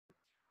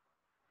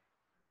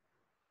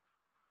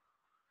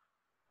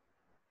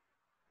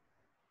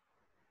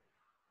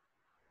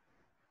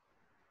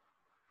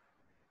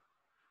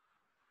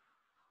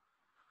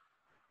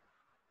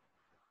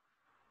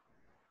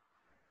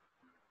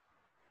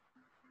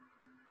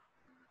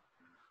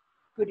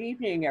Good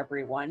evening,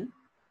 everyone,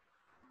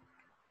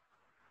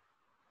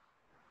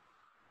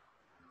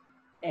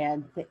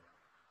 and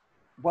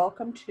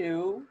welcome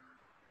to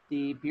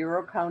the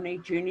Bureau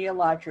County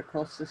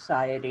Genealogical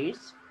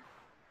Society's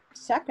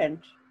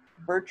second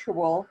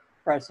virtual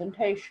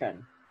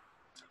presentation.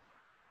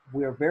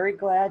 We're very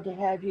glad to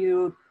have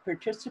you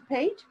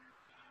participate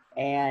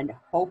and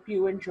hope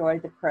you enjoy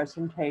the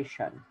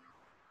presentation.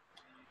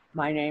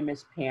 My name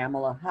is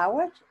Pamela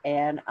Haughawout,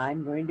 and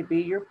I'm going to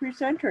be your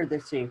presenter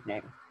this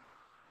evening.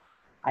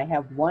 I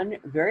have one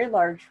very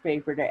large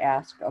favor to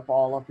ask of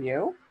all of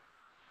you,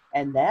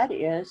 and that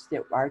is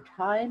that our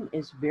time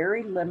is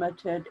very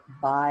limited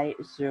by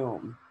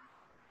Zoom.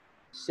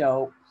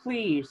 So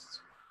please,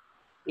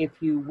 if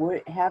you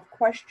would have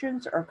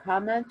questions or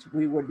comments,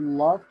 we would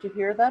love to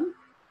hear them,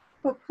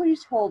 but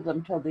please hold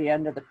them till the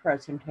end of the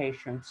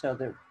presentation so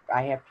that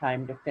I have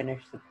time to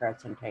finish the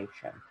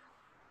presentation.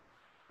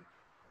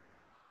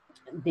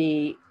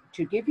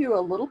 To give you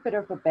a little bit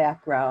of a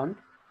background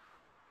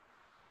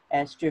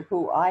as to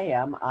who I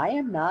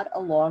am not a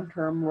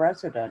long-term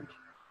resident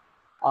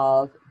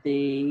of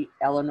the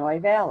Illinois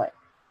Valley.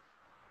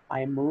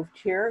 I moved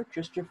here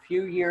just a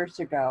few years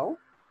ago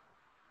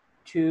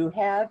to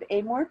have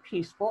a more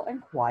peaceful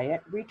and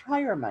quiet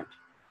retirement.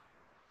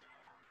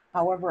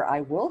 However,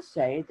 I will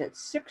say that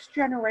 6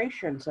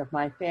 generations of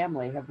my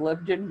family have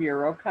lived in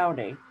Bureau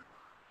County,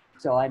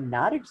 so I'm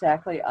not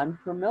exactly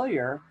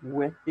unfamiliar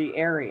with the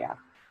area.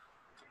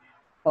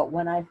 But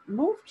when I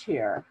moved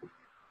here,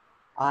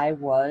 I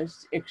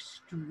was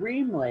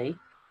extremely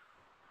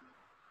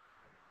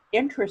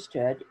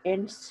interested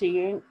in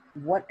seeing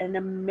what an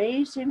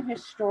amazing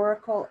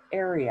historical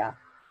area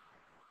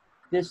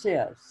this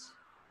is.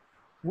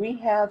 We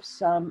have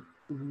some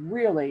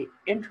really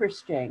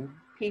interesting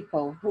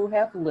people who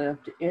have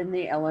lived in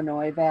the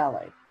Illinois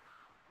Valley.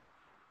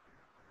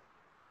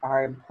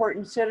 Our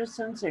important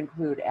citizens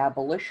include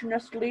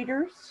abolitionist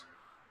leaders,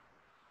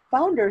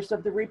 founders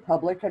of the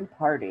Republican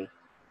Party.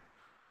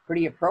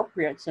 Pretty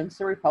appropriate since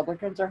the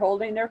Republicans are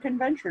holding their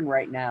convention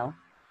right now.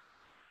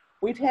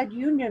 We've had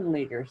union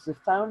leaders. The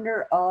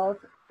founder of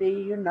the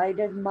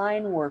United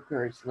Mine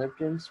Workers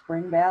lived in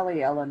Spring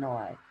Valley,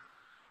 Illinois.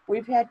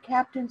 We've had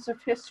captains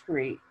of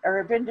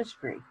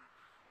industry,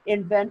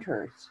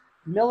 inventors,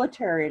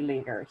 military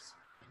leaders.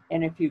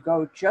 And if you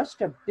go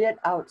just a bit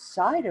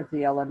outside of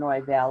the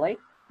Illinois Valley,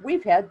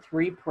 we've had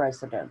 3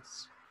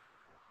 presidents.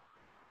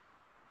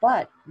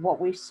 But what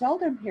we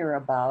seldom hear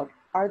about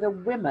are the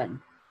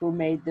women who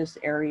made this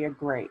area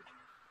great.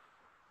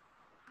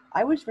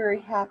 I was very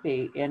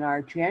happy in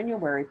our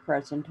January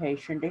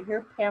presentation to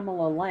hear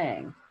Pamela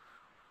Lang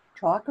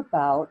talk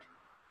about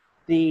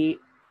the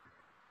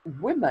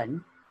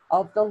women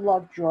of the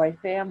Lovejoy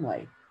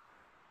family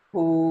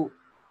who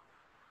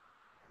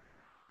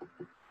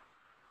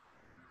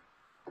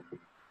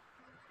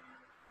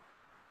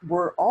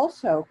were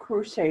also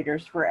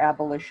crusaders for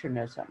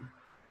abolitionism.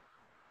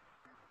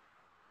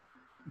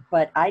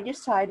 But I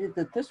decided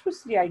that this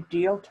was the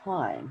ideal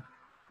time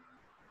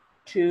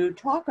to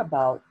talk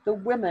about the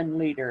women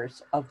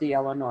leaders of the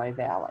Illinois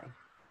Valley,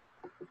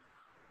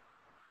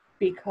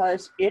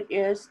 because it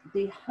is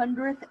the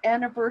 100th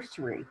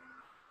anniversary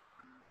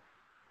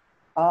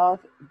of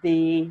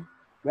the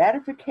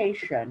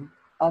ratification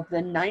of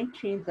the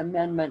 19th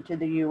Amendment to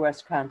the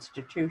U.S.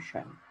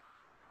 Constitution.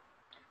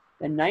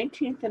 The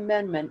 19th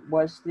Amendment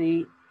was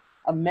the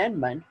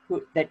amendment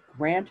that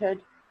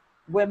granted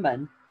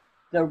women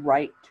the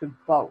right to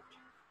vote.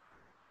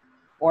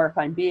 Or if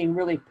I'm being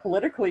really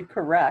politically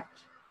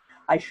correct,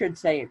 I should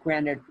say it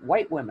granted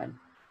white women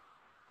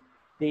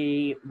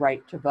the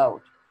right to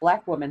vote.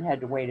 Black women had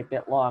to wait a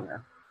bit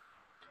longer,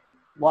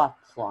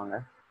 lots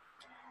longer.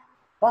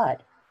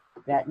 But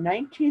that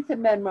 19th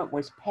Amendment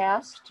was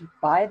passed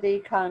by the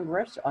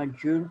Congress on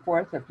June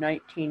 4th of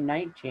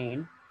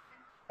 1919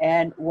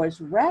 and was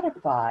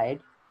ratified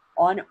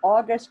on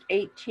August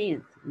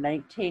 18th,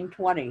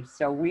 1920.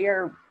 So we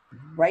are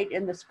right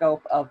in the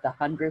scope of the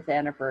 100th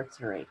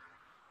anniversary.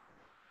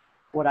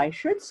 What I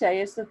should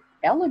say is that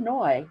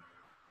Illinois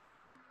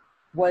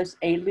was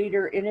a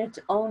leader in its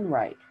own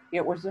right.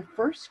 It was the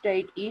first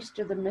state east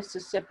of the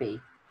Mississippi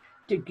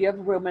to give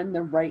women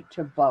the right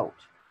to vote.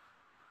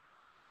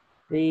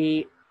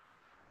 The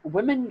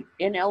women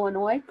in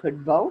Illinois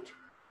could vote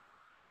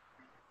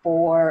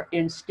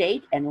in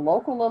state and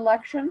local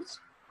elections,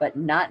 but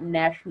not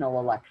national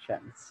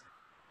elections.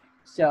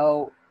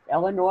 So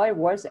Illinois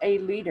was a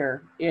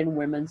leader in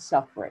women's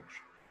suffrage.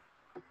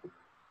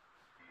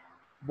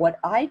 What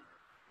I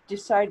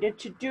decided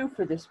to do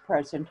for this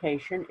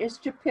presentation is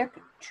to pick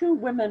 2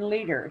 women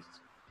leaders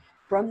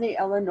from the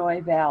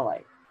Illinois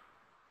Valley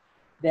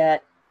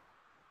that,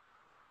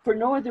 for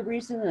no other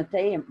reason that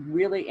they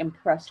really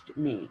impressed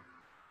me.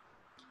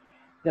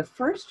 The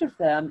first of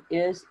them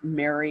is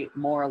Mary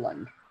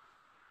Moreland.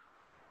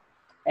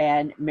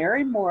 And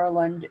Mary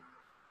Moreland,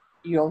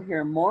 you'll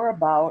hear more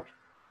about.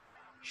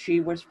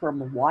 She was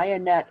from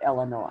Wyanet,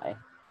 Illinois.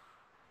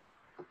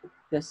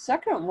 The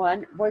second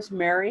one was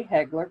Mary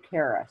Hegeler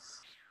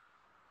Carus.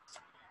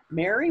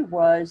 Mary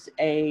was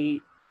a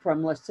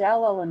from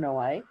LaSalle,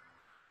 Illinois,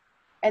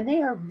 and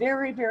they are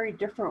very, very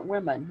different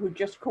women who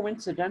just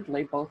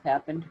coincidentally both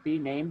happen to be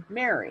named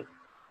Mary.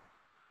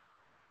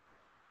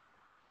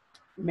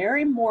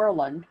 Mary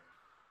Moreland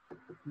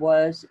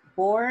was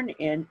born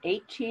in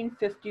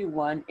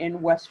 1851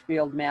 in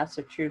Westfield,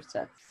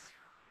 Massachusetts.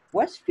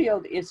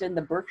 Westfield is in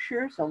the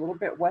Berkshires, a little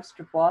bit west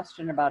of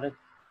Boston, about an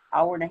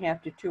hour and a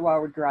half to 2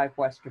 hour drive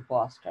west of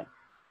Boston.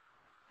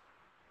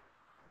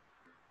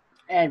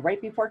 And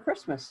right before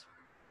Christmas.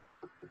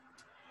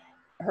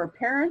 Her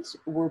parents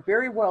were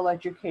very well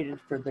educated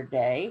for their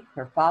day.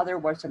 Her father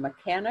was a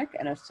mechanic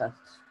and a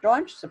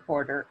staunch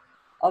supporter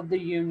of the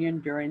Union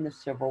during the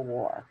Civil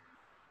War.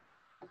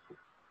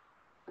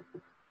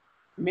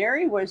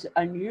 Mary was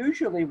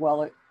unusually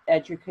well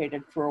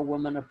educated for a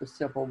woman of the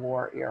Civil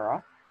War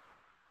era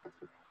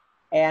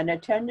and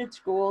attended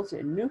schools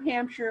in New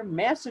Hampshire,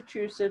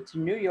 Massachusetts,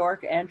 New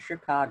York, and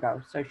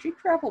Chicago. So she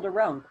traveled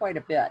around quite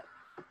a bit.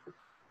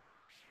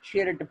 She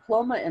had a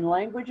diploma in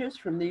languages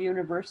from the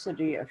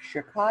University of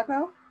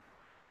Chicago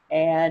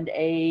and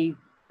a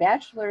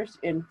bachelor's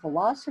in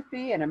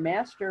philosophy and a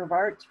master of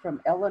arts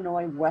from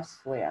Illinois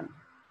Wesleyan,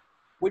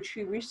 which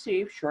she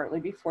received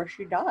shortly before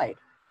she died.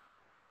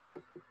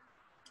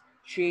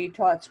 She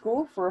taught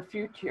school for a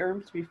few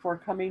terms before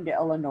coming to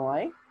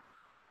Illinois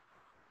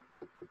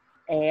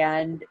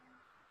and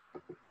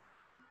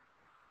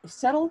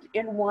settled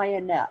in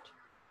Wyanet.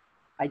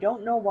 I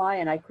don't know why,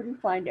 and I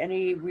couldn't find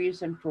any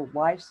reason for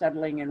why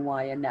settling in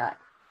Wyanet.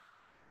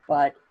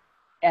 But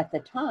at the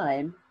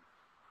time,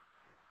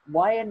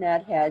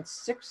 Wyanet had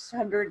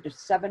 600 to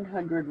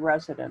 700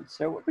 residents,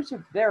 so it was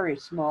a very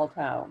small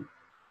town.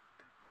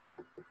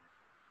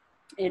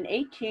 In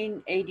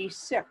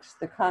 1886,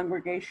 the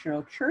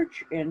Congregational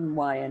Church in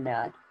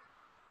Wyanet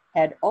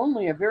had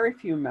only a very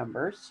few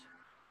members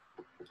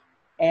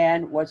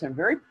and was in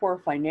very poor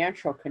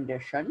financial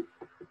condition,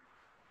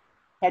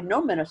 had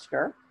no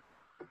minister.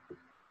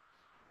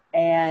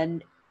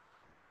 And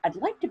I'd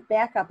like to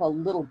back up a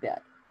little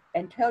bit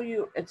and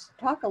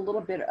talk a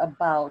little bit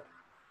about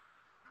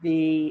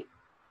the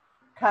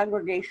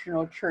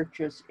Congregational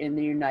churches in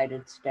the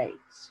United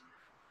States.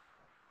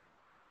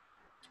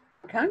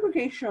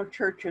 Congregational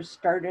churches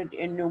started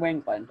in New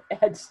England,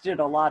 as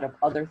did a lot of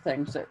other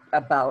things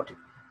about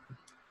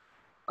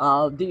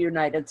the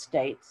United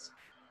States,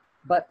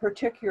 but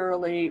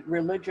particularly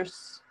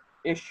religious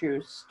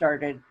issues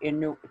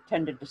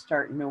tended to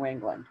start in New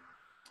England.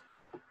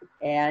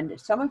 And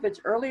some of its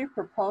earlier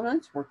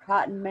proponents were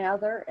Cotton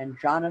Mather and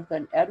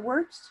Jonathan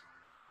Edwards,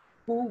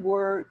 who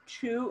were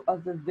two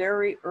of the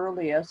very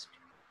earliest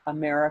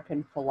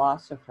American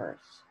philosophers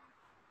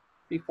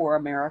before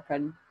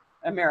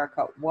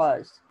America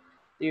was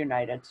the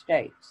United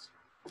States.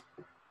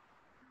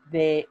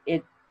 The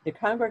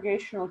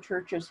Congregational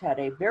churches had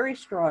a very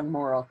strong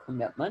moral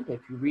commitment.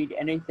 If you read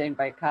anything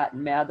by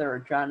Cotton Mather or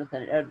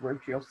Jonathan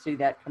Edwards, you'll see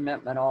that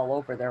commitment all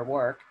over their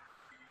work.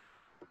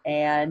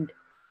 And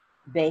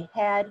they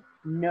had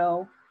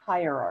no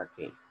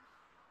hierarchy.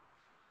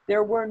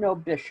 There were no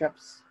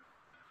bishops.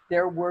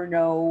 There was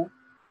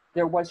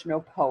no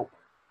pope.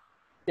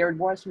 There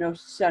was no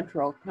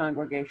central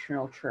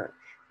congregational church.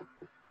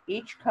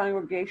 Each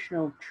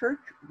congregational church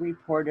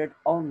reported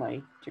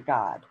only to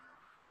God.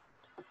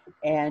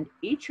 And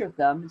each of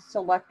them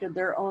selected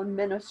their own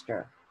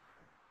minister.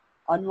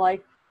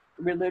 Unlike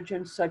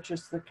religions such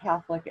as the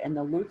Catholic and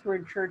the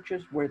Lutheran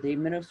churches, where the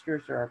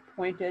ministers are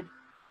appointed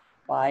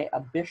by a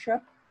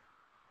bishop,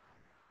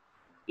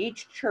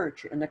 each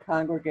church in the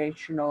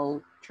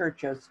congregational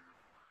churches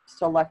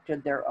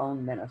selected their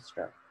own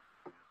minister.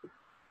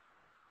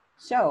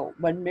 So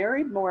when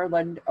Mary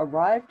Moreland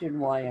arrived in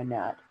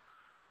Wyanet,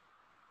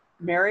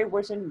 Mary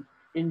was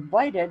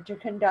invited to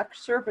conduct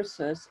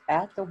services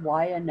at the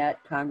Wyanet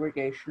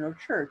Congregational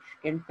Church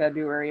in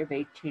February of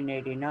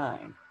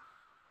 1889.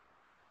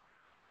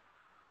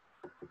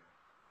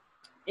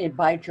 And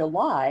by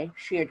July,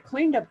 she had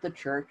cleaned up the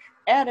church,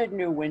 added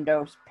new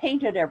windows,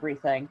 painted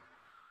everything,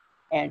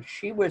 and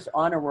she was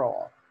on a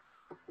roll.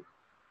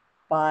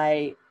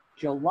 By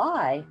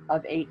July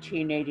of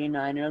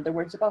 1889, in other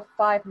words, about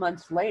 5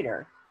 months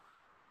later,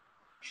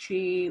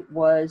 she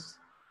was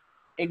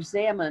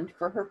examined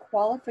for her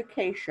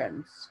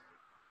qualifications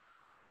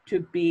to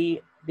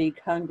be the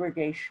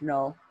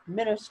congregational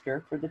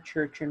minister for the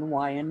church in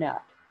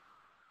Wyanet.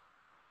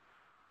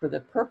 For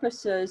the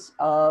purposes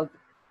of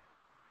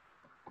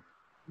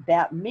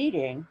that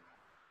meeting,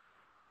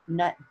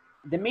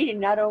 the meeting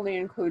not only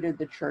included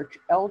the church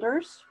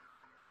elders,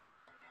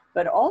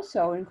 but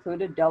also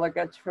included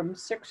delegates from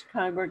 6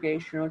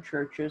 congregational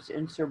churches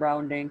in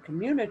surrounding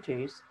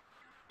communities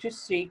to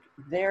seek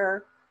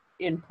their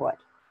input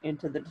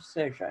into the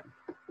decision.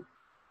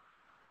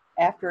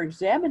 After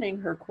examining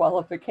her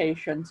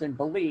qualifications and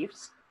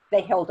beliefs,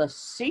 they held a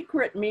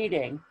secret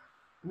meeting,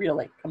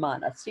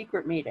 a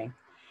secret meeting,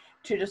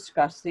 to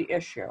discuss the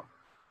issue.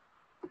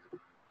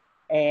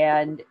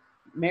 And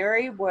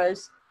Mary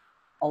was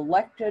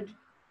elected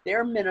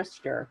their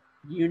minister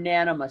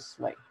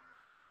unanimously.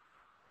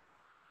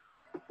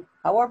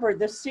 However,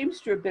 this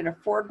seems to have been a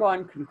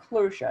foregone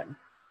conclusion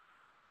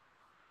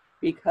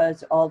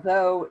because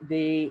although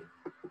the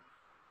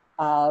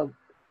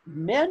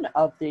men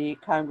of the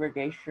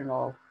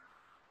Congregational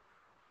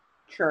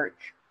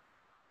Church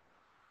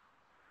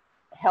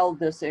held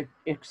this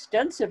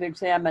extensive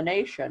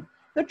examination,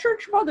 the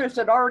church mothers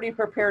had already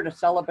prepared a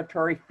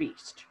celebratory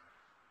feast.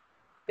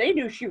 They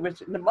knew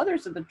the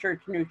mothers of the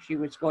church knew she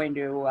was going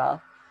to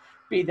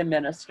be the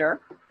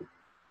minister.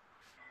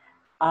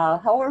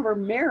 However,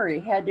 Mary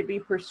had to be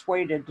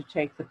persuaded to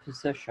take the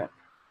position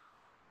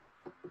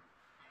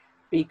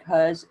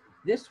because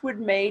this would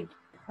make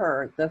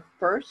her the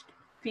first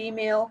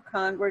female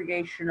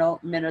congregational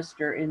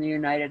minister in the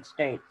United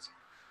States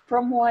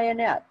from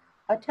Wyanet,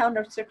 a town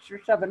of 600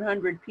 or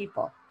 700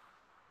 people.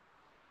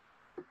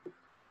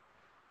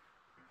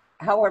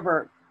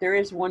 However, there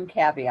is one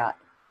caveat.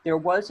 There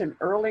was an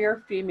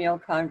earlier female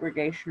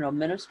congregational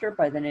minister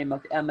by the name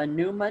of Emma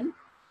Newman,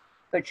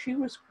 but she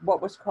was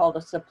what was called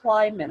a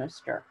supply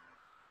minister.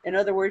 In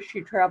other words,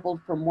 she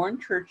traveled from one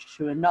church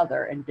to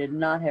another and did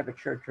not have a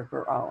church of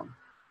her own.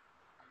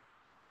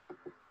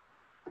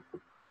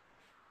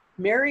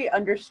 Mary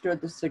understood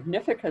the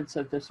significance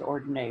of this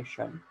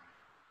ordination,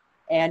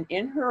 and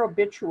in her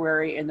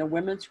obituary in the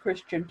Women's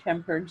Christian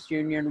Temperance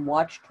Union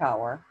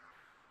Watchtower,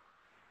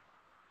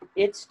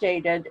 it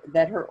stated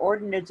that her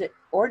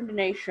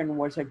ordination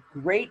was a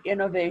great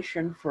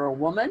innovation for a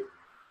woman,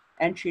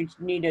 and she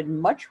needed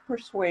much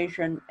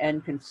persuasion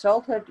and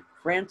consulted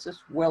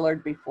Frances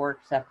Willard before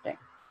accepting.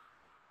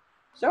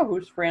 So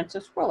who's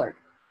Frances Willard?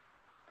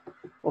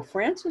 Well,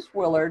 Frances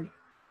Willard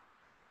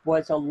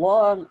was a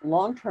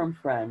long-term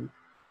friend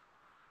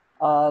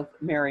of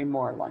Mary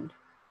Moreland.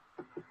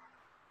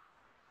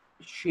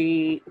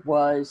 She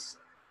was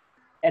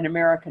an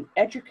American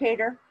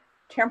educator,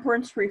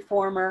 temperance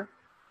reformer,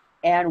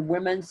 and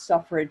women's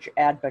suffrage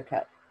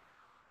advocate.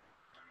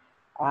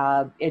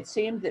 It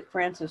seemed that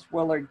Frances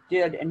Willard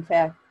did, in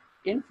fact,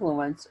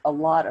 influence a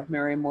lot of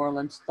Mary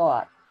Moreland's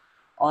thought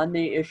on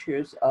the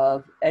issues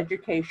of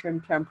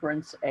education,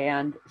 temperance,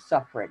 and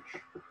suffrage.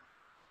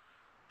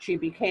 She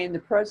became the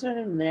president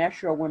of the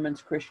National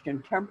Women's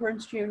Christian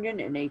Temperance Union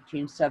in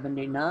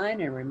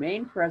 1879 and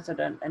remained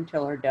president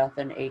until her death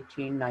in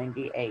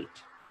 1898.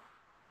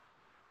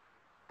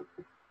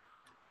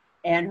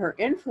 And her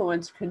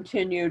influence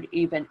continued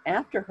even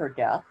after her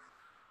death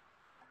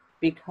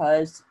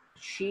because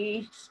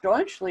she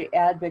staunchly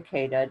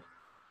advocated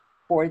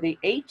for the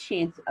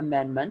 18th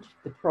Amendment,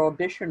 the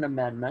Prohibition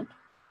Amendment,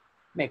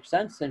 makes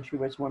sense since she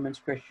was Women's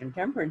Christian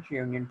Temperance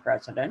Union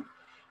president,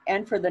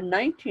 and for the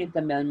 19th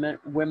Amendment,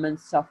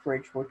 women's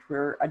suffrage, which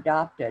were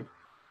adopted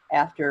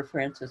after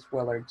Frances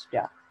Willard's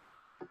death.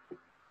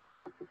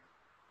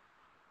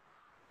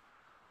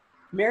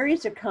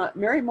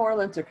 Mary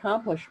Moreland's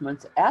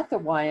accomplishments at the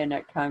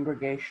Wyanet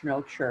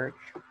Congregational Church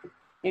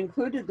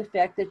included the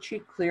fact that she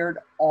cleared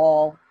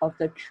all of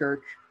the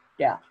church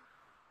debt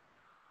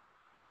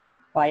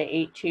by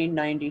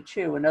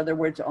 1892, in other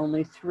words,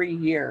 only 3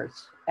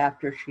 years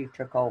after she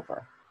took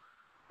over.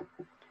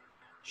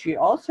 She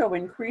also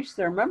increased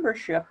their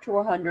membership to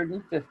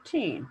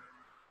 115.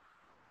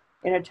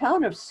 In a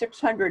town of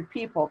 600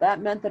 people,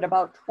 that meant that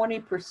about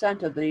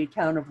 20% of the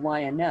town of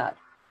Wyanet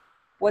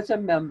was a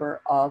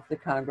member of the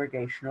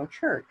Congregational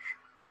Church.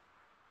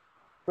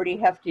 Pretty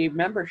hefty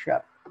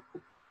membership.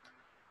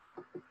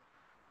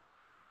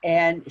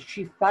 And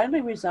she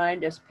finally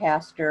resigned as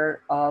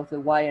pastor of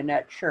the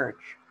Wyanet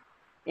Church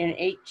in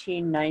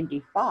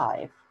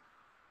 1895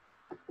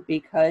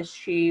 because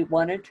she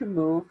wanted to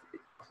move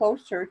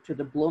closer to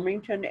the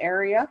Bloomington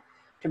area,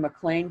 to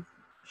McLean.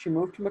 She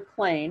moved to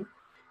McLean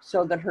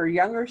so that her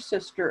younger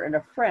sister and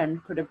a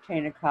friend could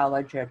obtain a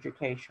college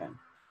education.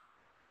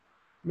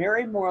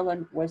 Mary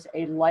Moreland was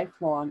a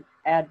lifelong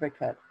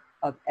advocate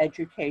of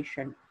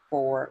education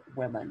for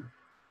women.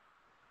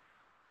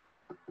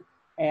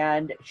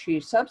 And she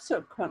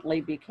subsequently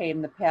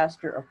became the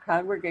pastor of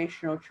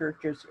congregational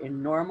churches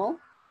in Normal,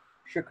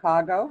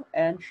 Chicago,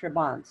 and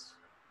Shabance.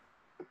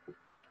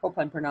 Hope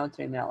I'm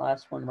pronouncing that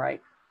last one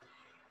right.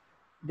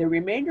 The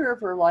remainder of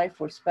her life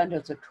was spent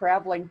as a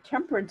traveling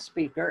temperance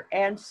speaker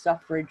and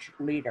suffrage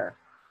leader.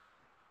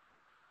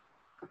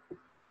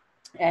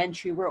 And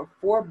she wrote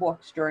 4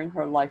 books during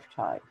her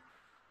lifetime.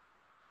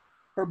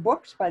 Her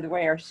books, by the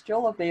way, are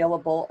still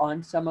available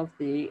on some of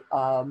the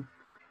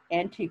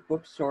antique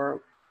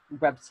bookstore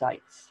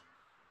websites.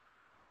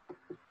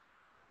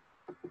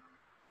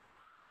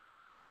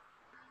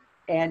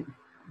 And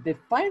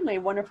finally,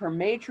 one of her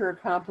major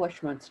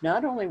accomplishments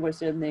not only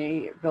was in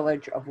the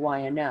village of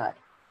Wyanet,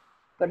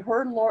 but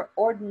her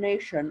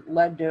ordination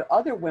led to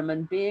other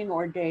women being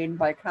ordained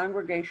by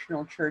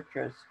congregational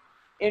churches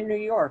in New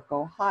York,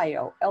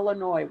 Ohio,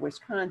 Illinois,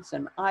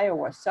 Wisconsin,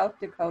 Iowa, South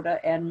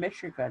Dakota, and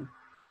Michigan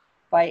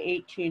by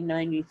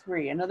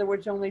 1893. In other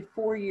words, only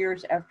 4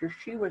 years after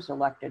she was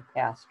elected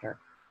pastor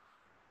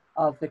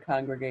of the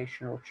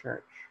Congregational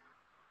Church.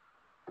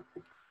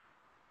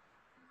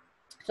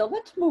 So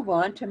let's move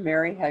on to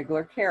Mary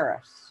Hegeler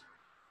Carus.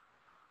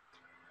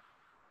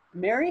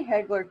 Mary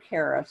Hegeler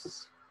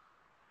Carus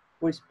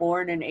was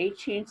born in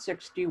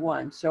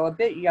 1861, so a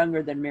bit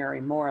younger than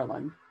Mary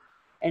Moreland,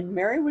 And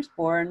Mary was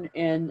born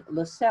in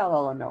LaSalle,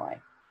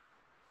 Illinois.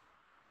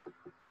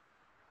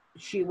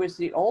 She was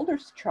the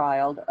oldest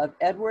child of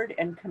Edward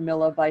and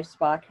Camilla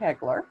Weissbach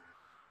Hegeler.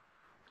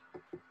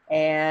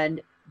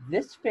 And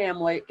this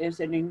family is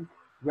an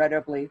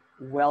incredibly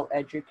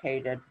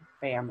well-educated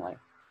family.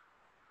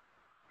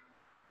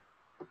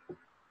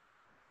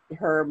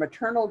 Her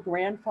maternal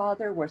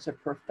grandfather was a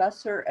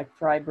professor at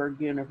Freiburg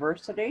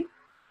University,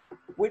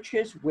 which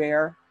is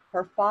where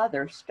her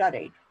father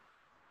studied.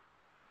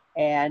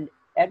 And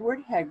Edward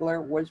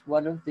Hegeler was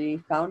one of the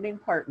founding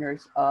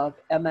partners of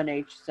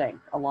M&H Zinc,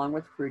 along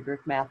with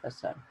Friedrich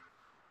Matheson.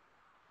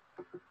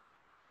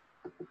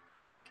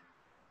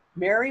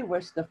 Mary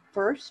was the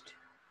first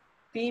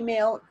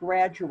female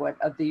graduate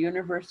of the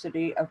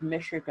University of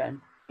Michigan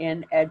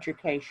in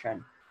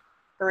education,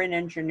 or in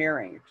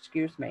engineering,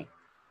 excuse me.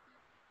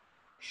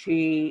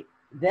 She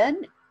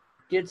then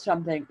did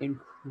something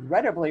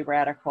incredibly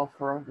radical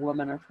for a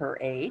woman of her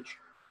age.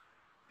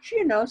 She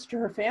announced to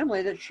her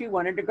family that she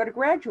wanted to go to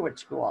graduate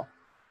school.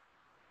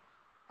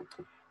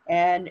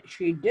 And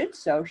she did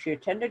so. She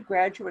attended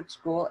graduate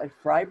school at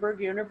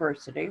Freiburg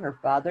University, her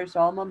father's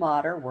alma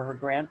mater, where her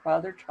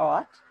grandfather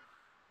taught.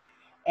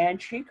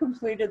 And she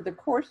completed the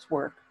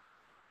coursework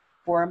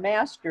for a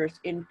master's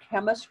in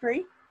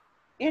chemistry,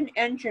 in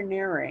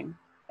engineering,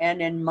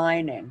 and in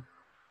mining.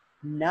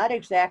 Not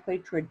exactly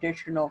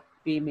traditional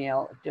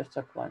female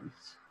disciplines.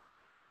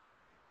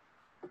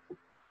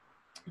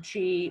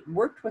 She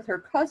worked with her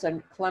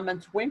cousin,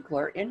 Clemens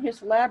Winkler, in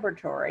his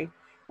laboratory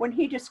when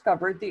he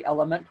discovered the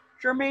element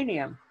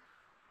germanium.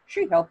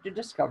 She helped to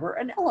discover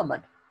an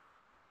element.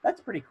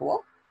 That's pretty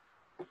cool.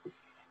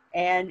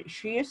 And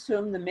she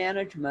assumed the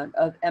management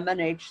of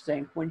M&H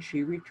Zinc when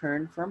she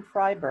returned from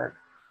Freiburg.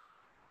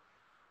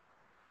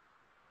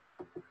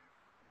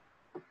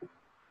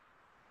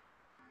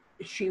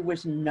 She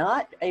was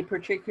not a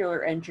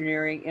particular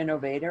engineering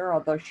innovator,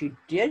 although she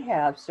did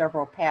have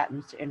several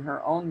patents in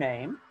her own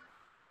name.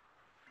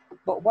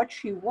 But what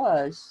she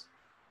was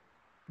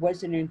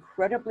an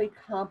incredibly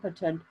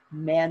competent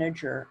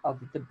manager of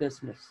the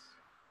business.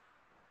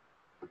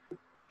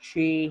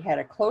 She had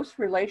a close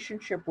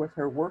relationship with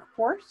her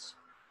workforce.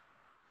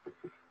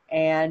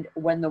 And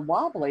when the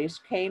Wobblies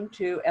came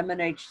to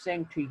M&H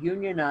Zinc to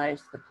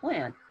unionize the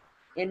plant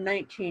in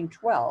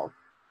 1912,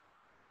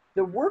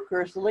 the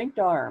workers linked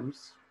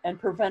arms and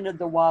prevented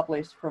the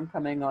Wobblies from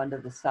coming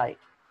onto the site.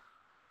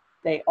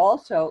 They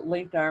also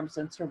linked arms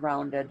and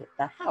surrounded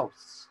the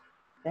house,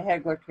 the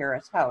Hegeler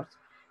Carus house,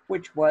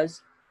 which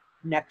was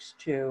next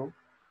to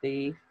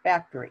the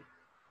factory.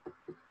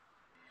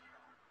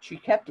 She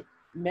kept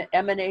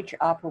M&H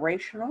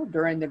operational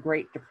during the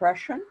Great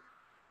Depression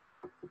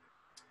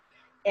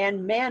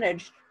and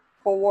managed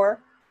 4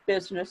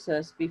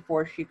 businesses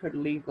before she could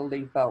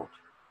legally vote.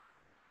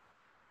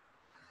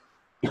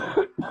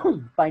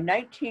 By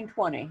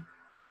 1920,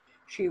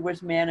 she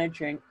was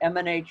managing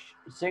M&H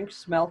zinc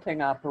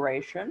smelting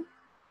operation,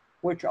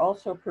 which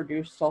also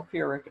produced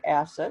sulfuric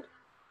acid.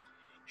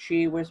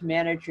 She was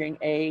managing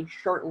a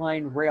short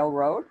line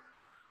railroad,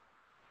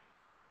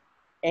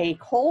 a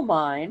coal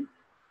mine,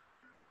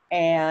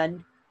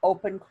 and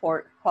open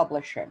court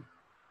publishing.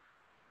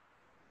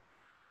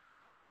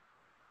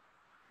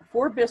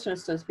 4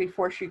 businesses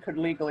before she could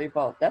legally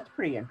vote. That's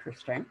pretty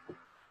interesting.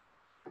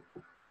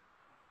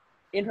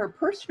 In her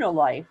personal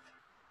life,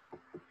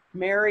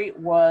 Mary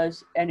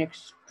was an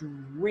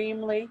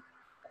extremely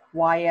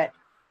quiet,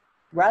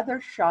 rather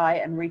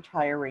shy and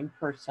retiring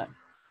person.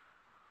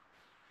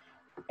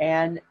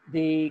 And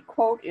the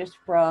quote is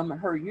from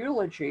her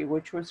eulogy,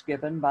 which was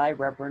given by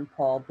Reverend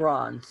Paul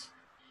Bronze.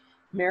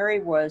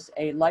 Mary was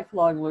a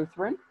lifelong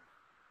Lutheran,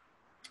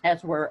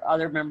 as were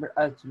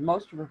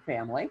most of her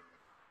family.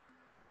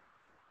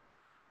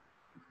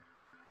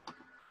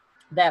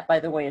 That, by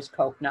the way, is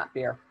Coke, not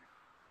beer.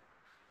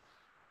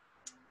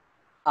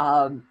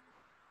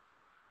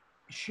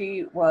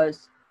 She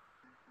was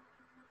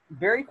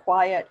very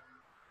quiet,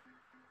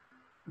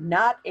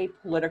 not a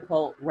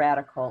political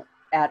radical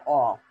at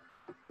all.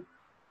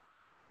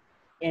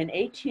 In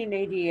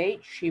 1888,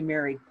 she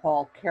married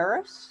Paul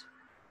Carus,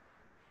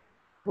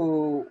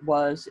 who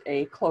was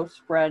a close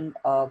friend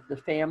of the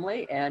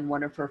family and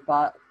one of her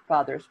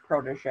father's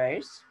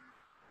proteges.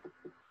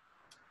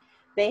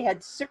 They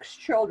had 6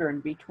 children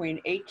between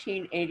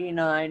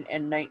 1889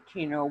 and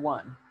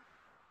 1901.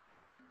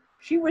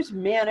 She was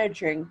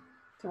managing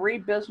 3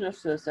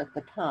 businesses at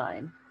the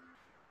time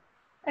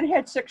and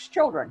had 6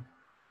 children.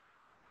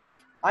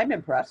 I'm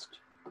impressed.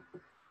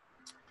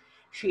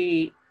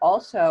 She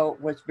also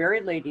was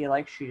very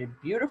ladylike. She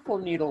did beautiful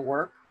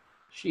needlework.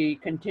 She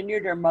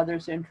continued her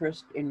mother's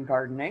interest in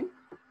gardening.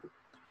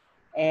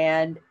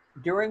 And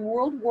during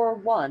World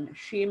War I,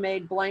 she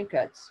made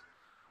blankets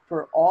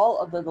for all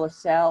of the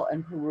LaSalle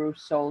and Peru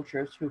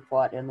soldiers who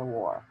fought in the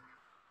war.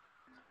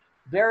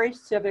 Very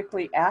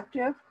civically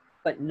active,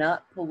 but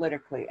not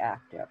politically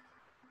active.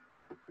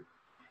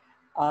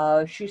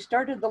 She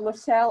started the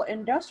LaSalle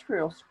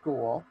Industrial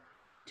School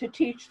to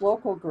teach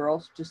local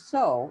girls to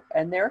sew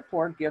and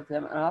therefore give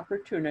them an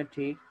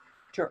opportunity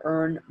to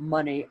earn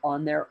money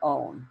on their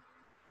own.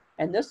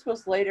 And this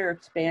was later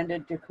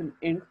expanded to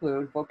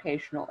include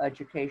vocational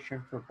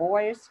education for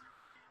boys.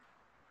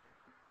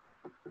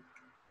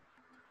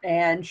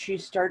 And she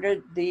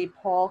started the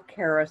Paul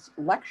Carus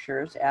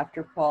Lectures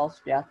after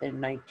Paul's death in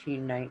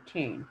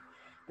 1919.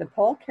 The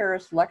Paul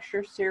Carus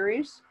Lecture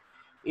Series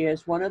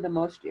is one of the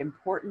most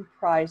important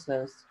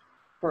prizes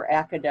for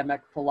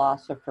academic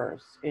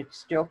philosophers. It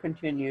still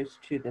continues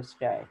to this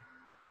day.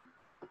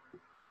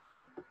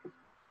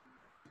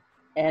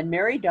 And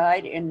Mary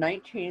died in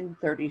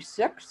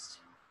 1936,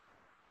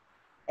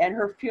 and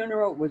her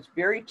funeral was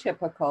very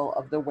typical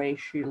of the way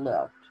she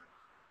lived.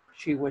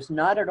 She was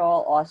not at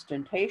all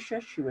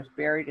ostentatious. She was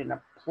buried in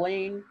a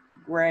plain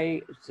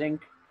gray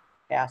zinc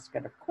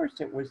casket. Of course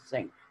it was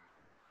zinc.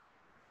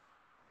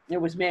 It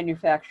was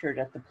manufactured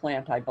at the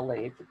plant, I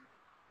believe.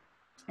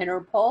 And her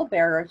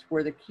pallbearers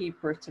were the key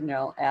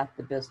personnel at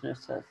the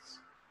businesses.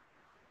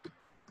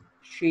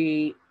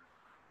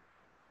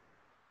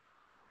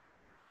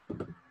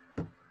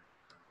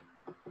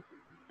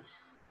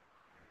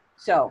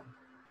 So,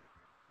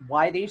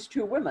 why these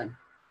two women?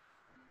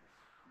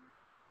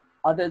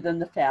 Other than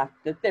the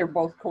fact that they're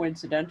both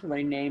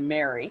coincidentally named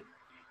Mary,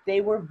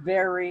 they were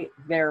very,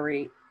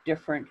 very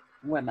different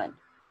women.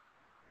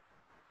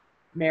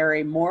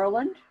 Mary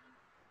Moreland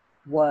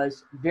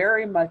was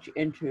very much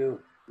into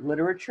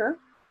literature,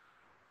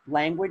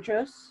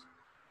 languages,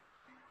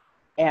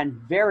 and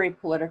very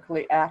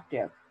politically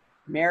active.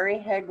 Mary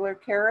Hegeler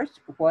Carus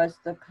was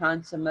the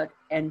consummate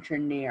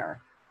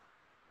engineer.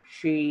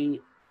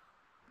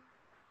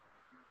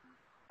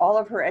 All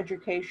of her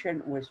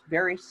education was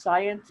very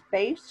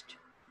science-based.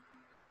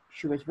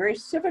 She was very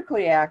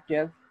civically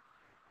active,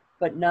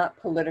 but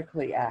not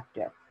politically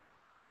active.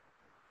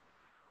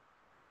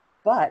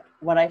 But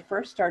when I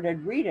first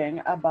started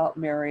reading about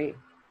Mary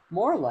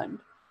Moreland,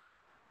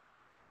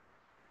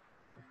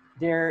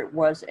 there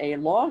was a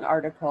long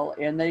article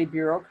in the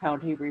Bureau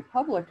County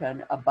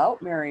Republican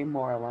about Mary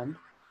Moreland,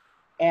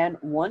 and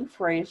one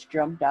phrase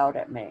jumped out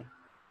at me.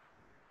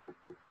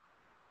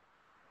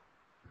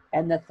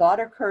 And the thought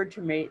occurred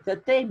to me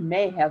that they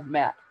may have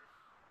met.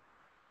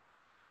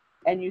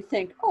 And you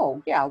think,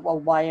 oh yeah, well,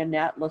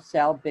 Wyanet,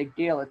 LaSalle, big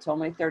deal. It's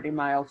only 30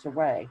 miles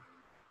away.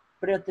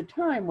 But at the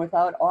time,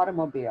 without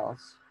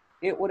automobiles,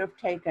 it would have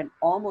taken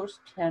almost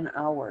 10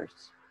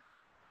 hours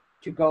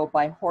to go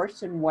by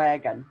horse and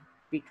wagon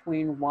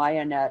between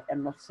Wyanet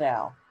and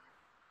LaSalle.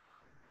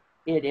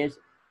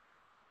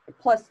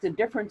 Plus the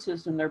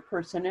differences in their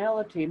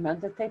personality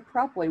meant that they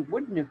probably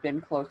wouldn't have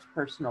been close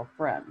personal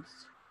friends.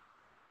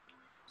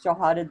 So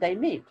how did they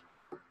meet?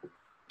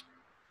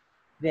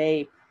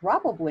 They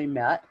probably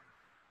met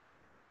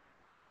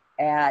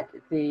at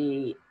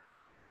the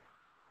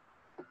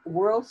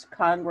World's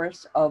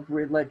Congress of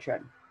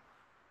Religion.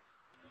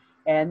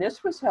 And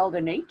this was held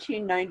in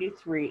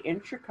 1893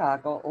 in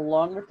Chicago,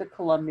 along with the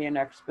Columbian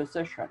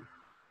Exposition,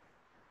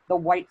 the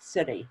White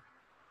City,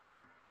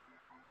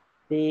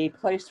 the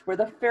place where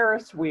the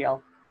Ferris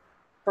wheel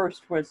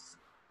first was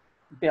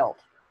built.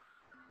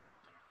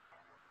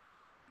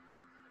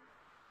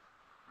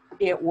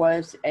 It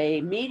was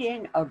a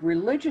meeting of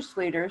religious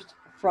leaders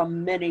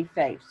from many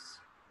faiths.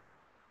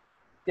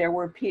 There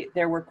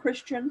were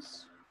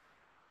Christians,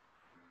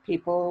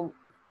 people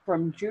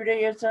from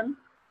Judaism,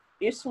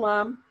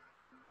 Islam,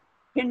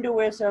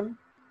 Hinduism,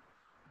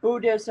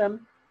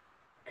 Buddhism,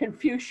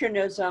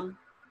 Confucianism,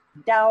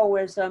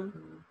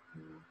 Taoism.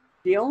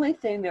 The only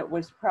thing that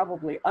was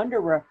probably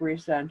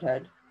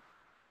underrepresented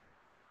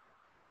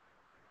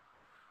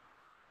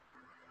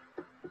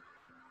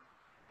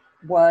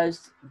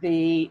was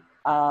the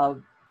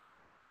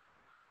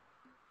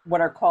what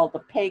are called the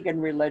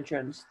pagan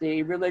religions,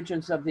 the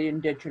religions of the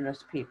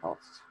indigenous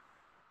peoples.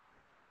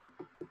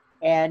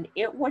 And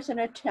it was an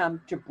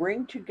attempt to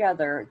bring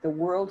together the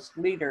world's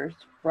leaders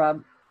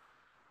from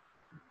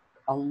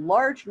a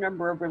large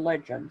number of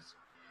religions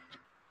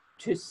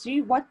to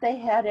see what they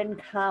had in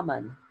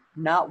common,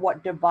 not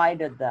what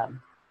divided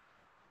them.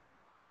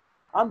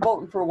 I'm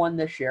voting for one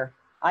this year.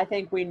 I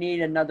think we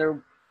need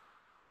another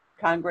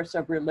Congress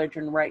of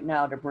Religion right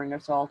now to bring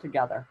us all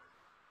together.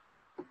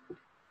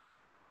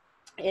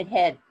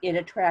 It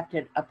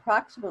attracted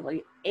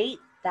approximately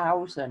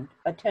 8,000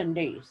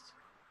 attendees.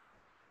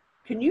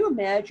 Can you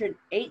imagine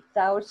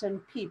 8,000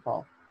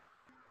 people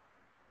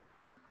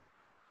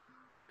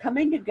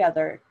coming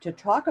together to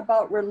talk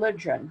about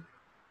religion,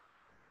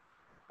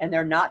 and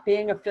there not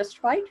being a fist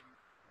fight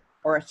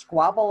or a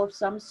squabble of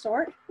some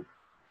sort?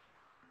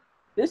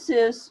 This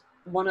is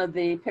one of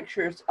the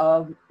pictures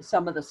of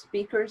some of the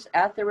speakers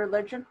at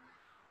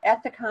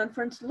the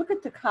conference. Look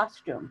at the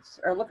costumes,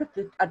 or look at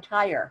the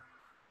attire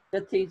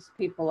that these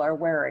people are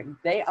wearing.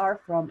 They are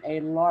from a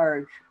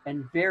large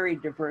and very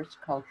diverse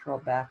cultural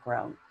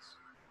backgrounds.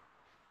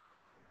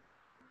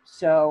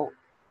 So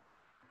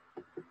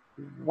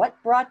what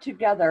possibly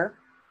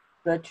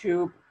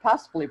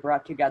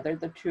brought together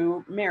the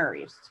two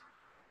Marys?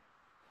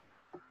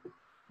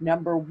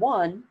 Number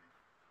one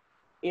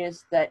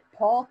is that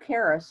Paul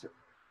Carus,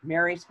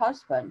 Mary's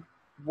husband,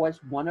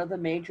 was one of the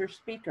major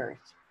speakers.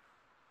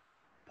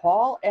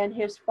 Paul and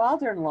his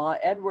father-in-law,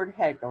 Edward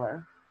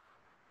Hegeler,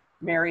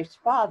 Mary's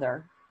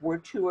father, were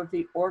two of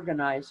the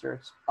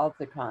organizers of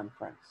the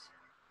conference.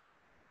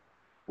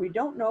 We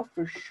don't know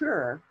for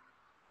sure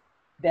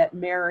that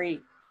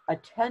Mary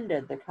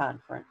attended the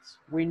conference.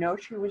 We know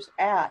she was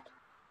at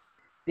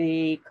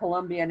the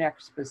Columbian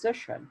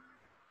Exposition,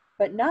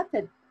 but not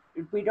that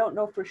we don't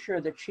know for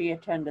sure that she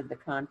attended the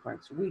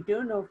conference. We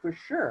do know for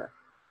sure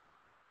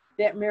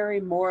that Mary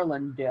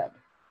Moreland did.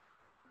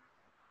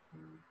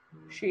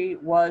 She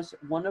was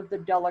one of the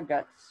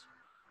delegates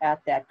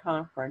at that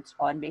conference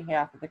on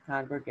behalf of the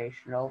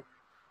Congregational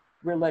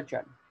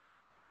religion.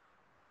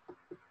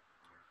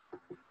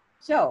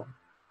 So,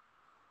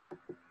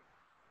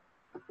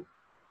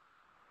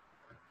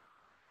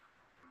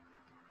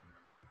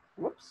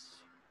 whoops,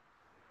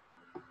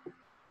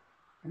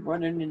 I'm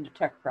running into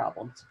tech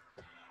problems.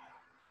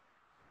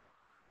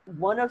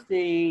 One of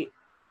the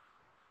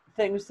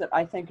things that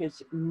I think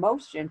is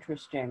most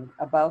interesting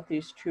about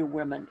these two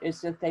women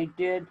is that they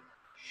did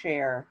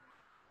share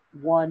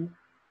one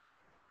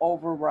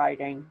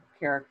overriding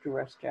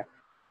characteristic: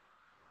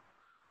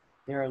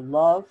 their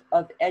love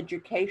of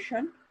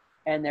education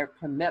and their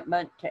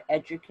commitment to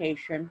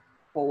education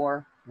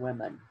for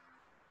women.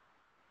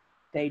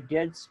 They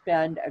did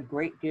spend a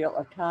great deal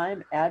of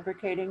time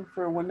advocating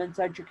for women's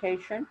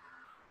education.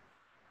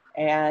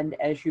 And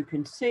as you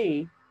can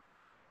see,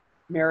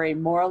 Mary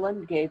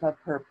Moreland gave up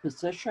her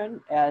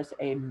position as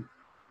a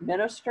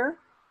minister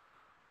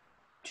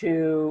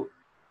to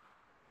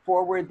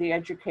forward the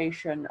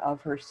education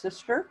of her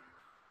sister,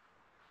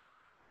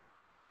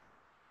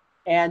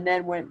 and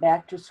then went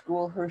back to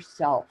school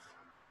herself.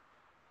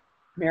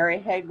 Mary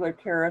Hegeler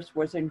Carus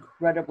was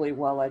incredibly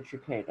well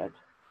educated.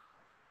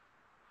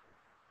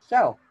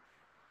 So,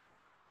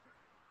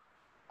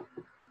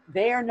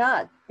 they are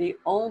not the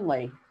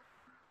only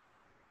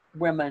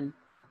women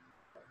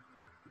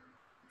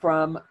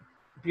from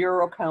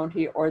Bureau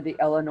County or the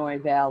Illinois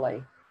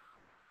Valley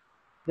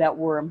that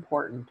were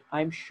important.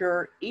 I'm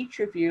sure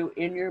each of you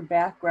in your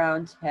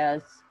backgrounds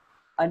has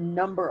a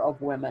number of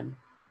women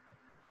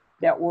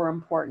that were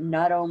important,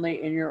 not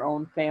only in your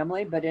own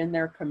family, but in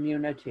their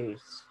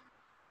communities.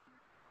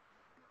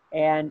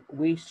 And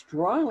we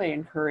strongly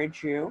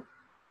encourage you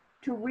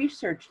to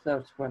research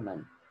those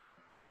women.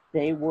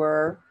 They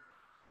were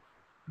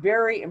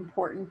very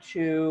important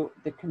to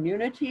the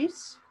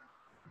communities.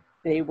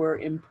 They were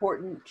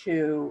important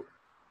to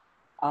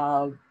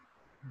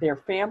their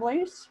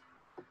families.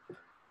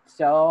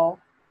 So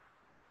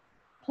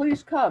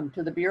please come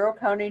to the Bureau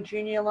County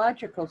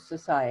Genealogical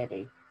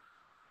Society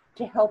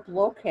to help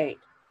locate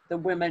the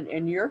women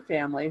in your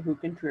family who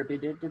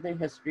contributed to the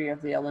history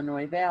of the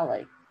Illinois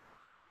Valley.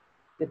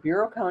 The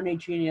Bureau County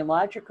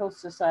Genealogical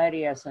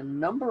Society has a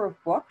number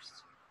of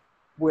books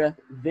with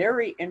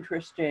very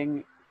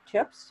interesting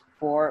tips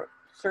for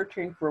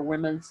searching for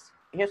women's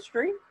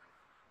history.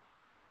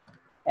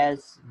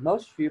 As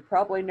most of you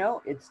probably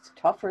know, it's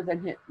tougher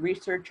than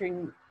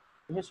researching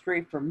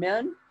history for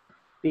men,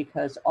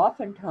 because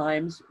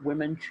oftentimes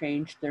women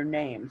change their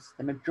names.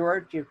 The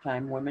majority of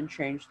time, women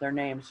change their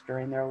names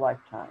during their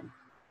lifetime.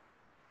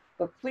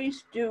 But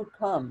please do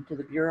come to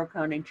the Bureau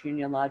County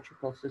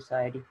Genealogical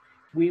Society.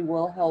 We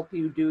will help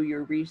you do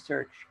your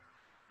research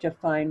to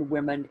find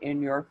women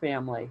in your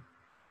family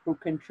who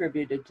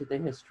contributed to the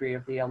history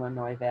of the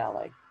Illinois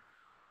Valley.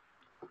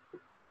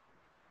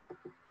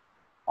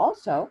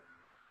 Also,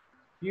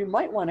 you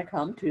might want to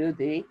come to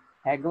the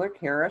Hegeler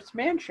Carus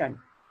Mansion.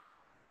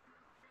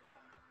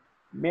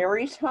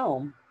 Mary's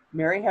home,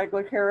 Mary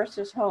Hegeler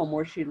Carus's home,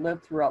 where she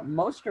lived throughout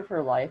most of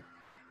her life,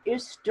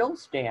 is still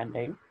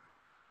standing.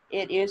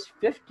 It is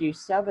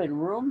 57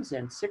 rooms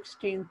and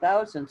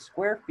 16,000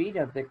 square feet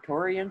of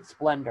Victorian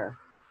splendor.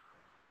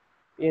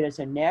 It is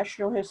a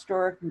National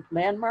Historic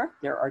Landmark.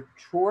 There are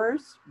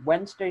tours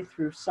Wednesday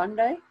through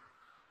Sunday,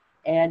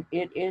 and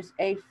it is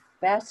a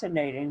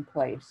fascinating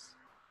place,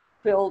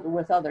 filled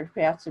with other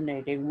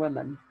fascinating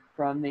women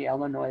from the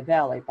Illinois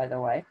Valley, by the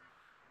way.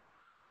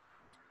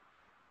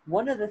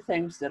 One of the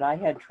things that I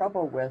had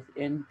trouble with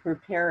in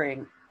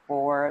preparing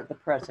for the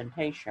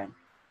presentation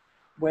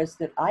was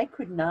that I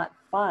could not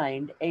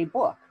find a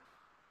book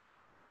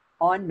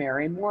on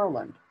Mary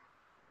Moreland.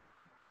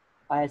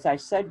 As I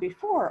said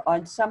before,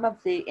 on some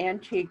of the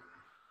antique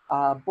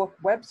book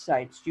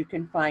websites, you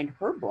can find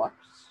her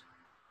books,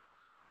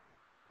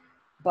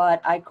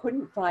 but I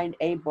couldn't find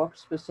a book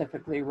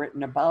specifically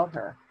written about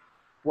her.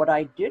 What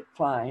I did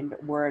find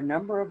were a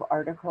number of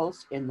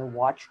articles in the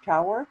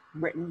Watchtower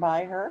written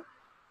by her,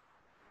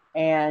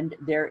 and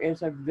there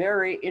is a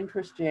very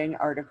interesting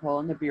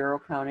article in the Bureau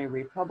County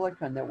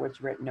Republican that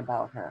was written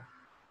about her.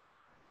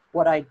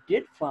 What I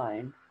did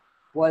find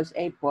was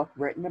a book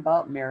written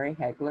about Mary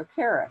Hegeler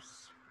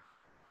Carus.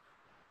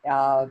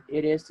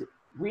 It is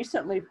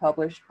recently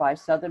published by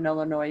Southern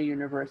Illinois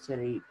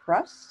University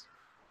Press,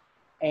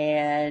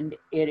 and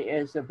it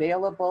is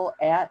available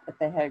at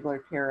the Hegeler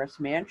Carus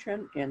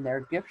Mansion in their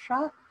gift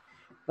shop,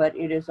 but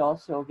it is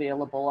also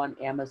available on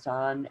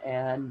Amazon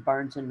and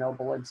Barnes &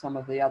 Noble and some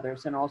of the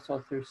others, and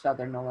also through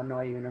Southern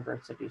Illinois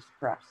University's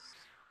Press.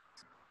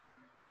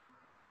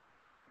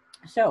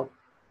 So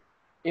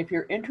if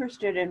you're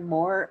interested in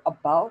more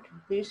about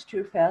these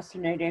two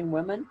fascinating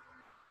women,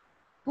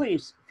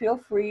 please feel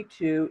free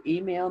to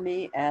email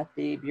me at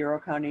the Bureau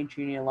County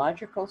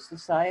Genealogical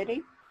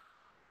Society,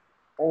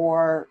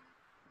 or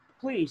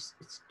please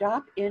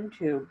stop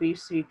into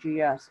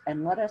BCGS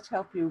and let us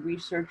help you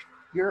research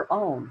your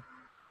own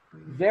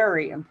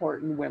very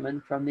important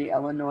women from the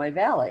Illinois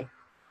Valley.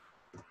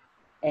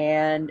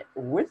 And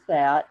with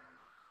that,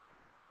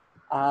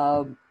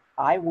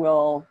 I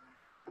will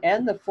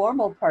end the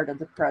formal part of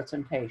the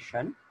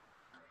presentation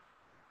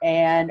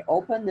and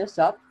open this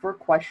up for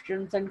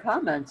questions and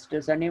comments.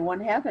 Does anyone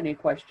have any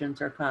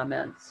questions or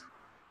comments?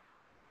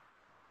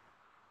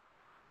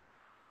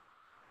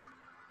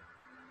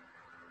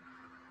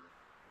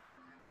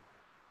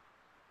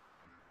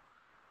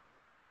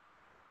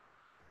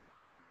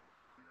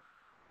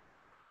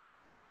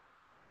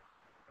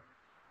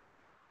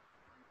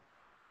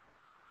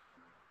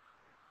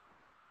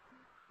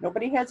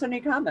 Nobody has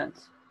any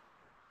comments.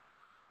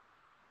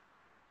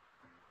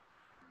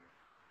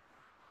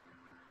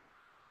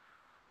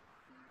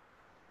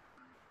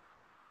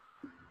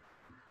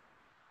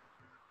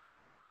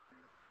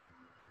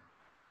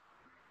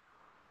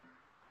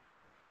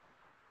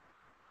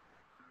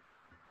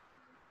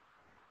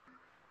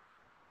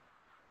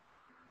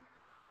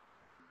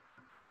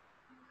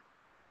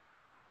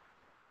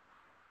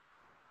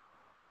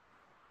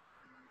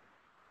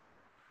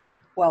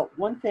 Well,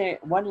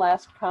 one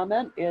last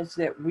comment is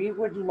that we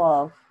would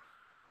love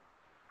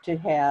to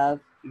have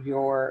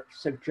your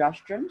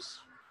suggestions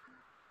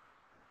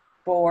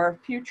for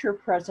future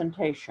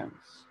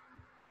presentations.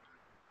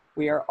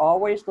 We are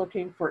always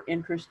looking for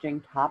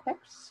interesting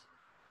topics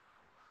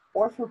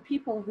or for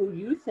people who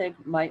you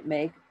think might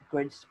make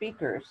good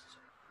speakers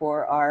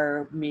for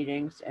our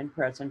meetings and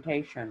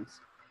presentations.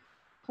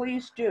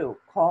 Please do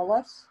call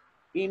us,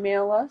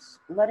 email us,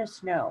 let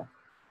us know.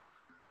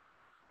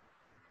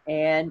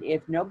 And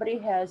if nobody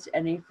has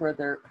any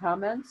further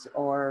comments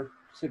or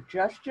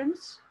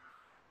suggestions,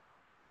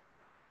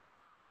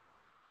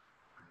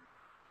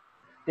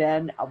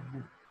 then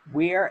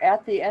we're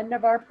at the end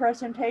of our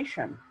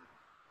presentation.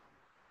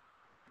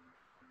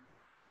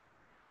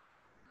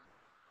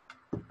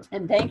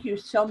 And thank you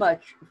so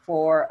much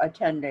for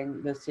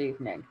attending this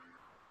evening.